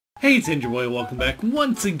Hey, it's Andrew Boy, welcome back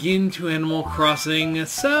once again to Animal Crossing.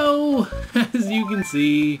 So, as you can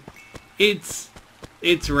see, it's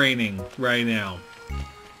raining right now.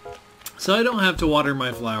 So I don't have to water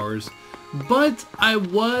my flowers, but I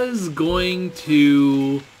was going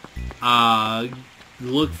to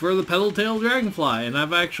look for the petal-tailed dragonfly, and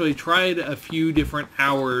I've actually tried a few different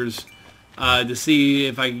hours to see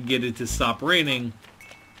if I could get it to stop raining,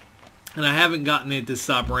 and I haven't gotten it to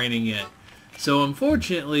stop raining yet. So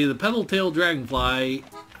unfortunately, the petal-tailed dragonfly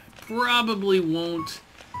probably won't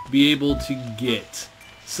be able to get.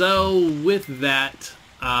 So with that,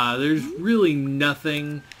 there's really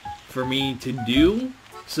nothing for me to do.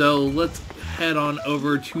 So let's head on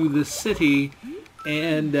over to the city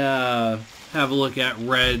and have a look at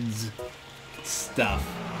Red's stuff.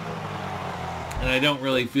 And I don't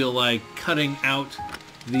really feel like cutting out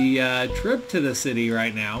the trip to the city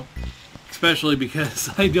right now. Especially because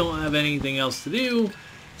I don't have anything else to do,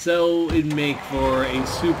 so it'd make for a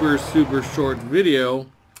super short video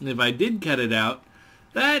if I did cut it out,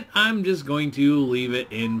 that I'm just going to leave it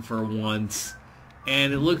in for once.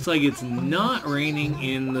 And it looks like it's not raining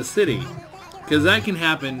in the city, because that can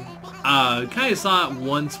happen. Kind of saw it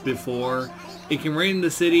once before. It can rain in the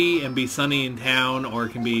city and be sunny in town, or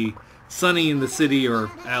it can be sunny in the city, or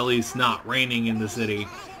at least not raining in the city,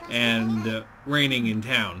 and raining in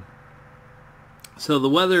town. So the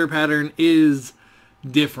weather pattern is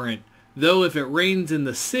different. Though if it rains in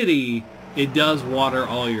the city, it does water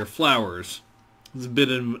all your flowers. There's a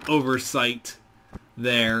bit of an oversight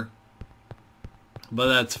there, but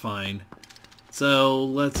that's fine. So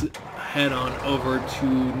let's head on over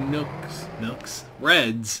to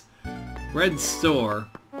Red's store.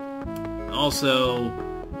 Also,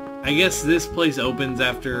 I guess this place opens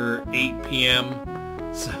after 8 p.m.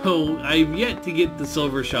 So I've yet to get the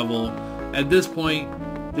silver shovel. At this point,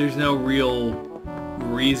 there's no real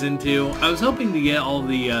reason to. I was hoping to get all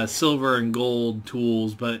the silver and gold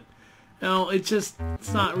tools, but no, it's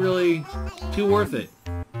not really too worth it.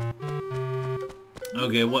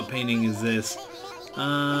 Okay, what painting is this?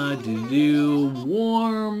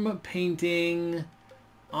 Warm painting.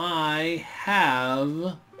 I have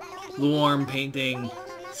the warm painting,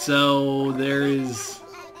 so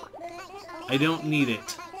I don't need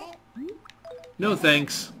it. No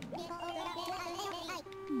thanks.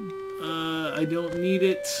 I don't need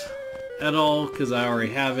it at all because I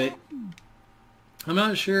already have it. I'm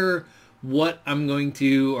not sure what I'm going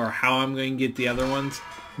to or how I'm going to get the other ones.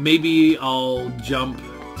 Maybe I'll jump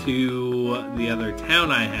to the other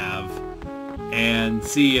town I have and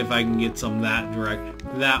see if I can get some that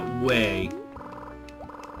way,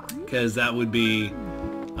 because that would be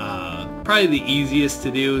probably the easiest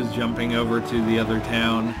to do, is jumping over to the other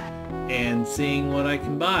town and seeing what I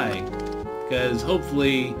can buy, because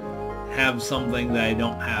hopefully have something that I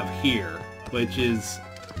don't have here, which is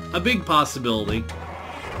a big possibility.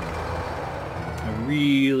 A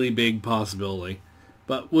really big possibility.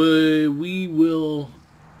 But we will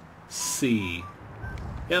see.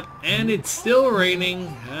 Yep, and it's still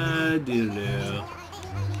raining. The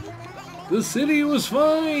city was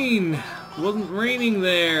fine! Wasn't raining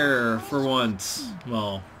there for once.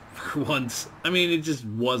 Well, for once. I mean, it just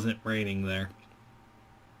wasn't raining there.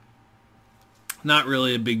 Not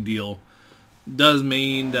really a big deal. Does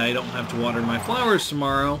mean that I don't have to water my flowers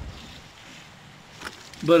tomorrow.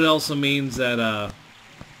 But it also means that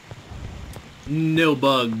no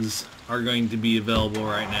bugs are going to be available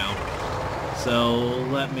right now. So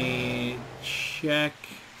let me check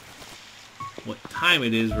what time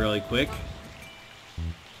it is really quick.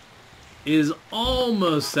 It is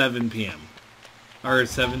almost 7 p.m. Or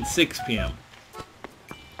 6 p.m.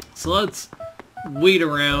 So let's wait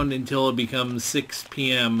around until it becomes 6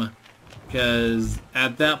 p.m. because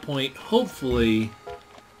at that point, hopefully,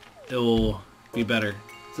 it will be better.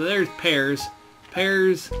 So there's pears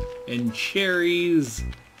and cherries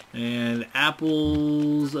and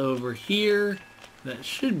apples over here. That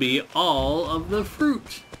should be all of the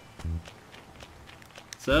fruit.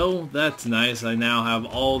 So that's nice. I now have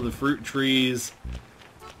all the fruit trees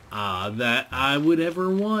that I would ever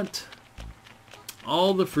want.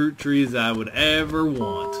 All the fruit trees I would ever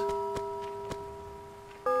want.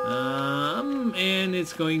 And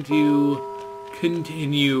it's going to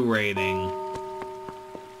continue raining.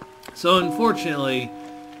 So unfortunately,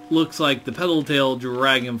 looks like the petal-tailed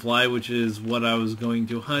dragonfly, which is what I was going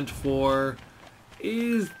to hunt for,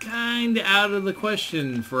 is kinda out of the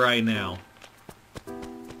question for right now.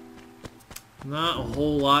 Not a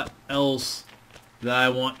whole lot else that I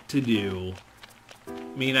want to do.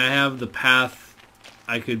 I mean, I have the path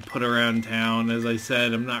I could put around town. As I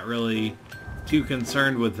said, I'm not really too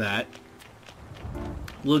concerned with that.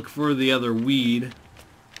 look for the other weed,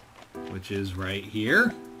 which is right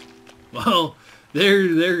here. Well,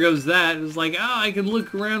 there goes that. It's like, oh, I can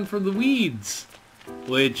look around for the weeds,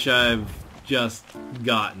 which I've just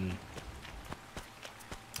gotten.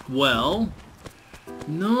 Well,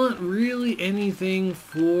 not really anything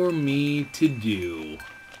for me to do.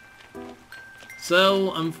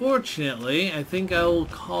 So, unfortunately, I think I'll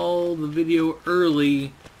call the video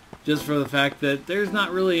early just for the fact that there's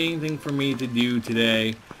not really anything for me to do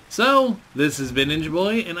today. So, this has been Ninja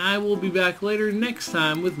Boy, and I will be back later next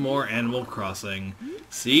time with more Animal Crossing.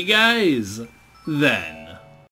 See you guys then.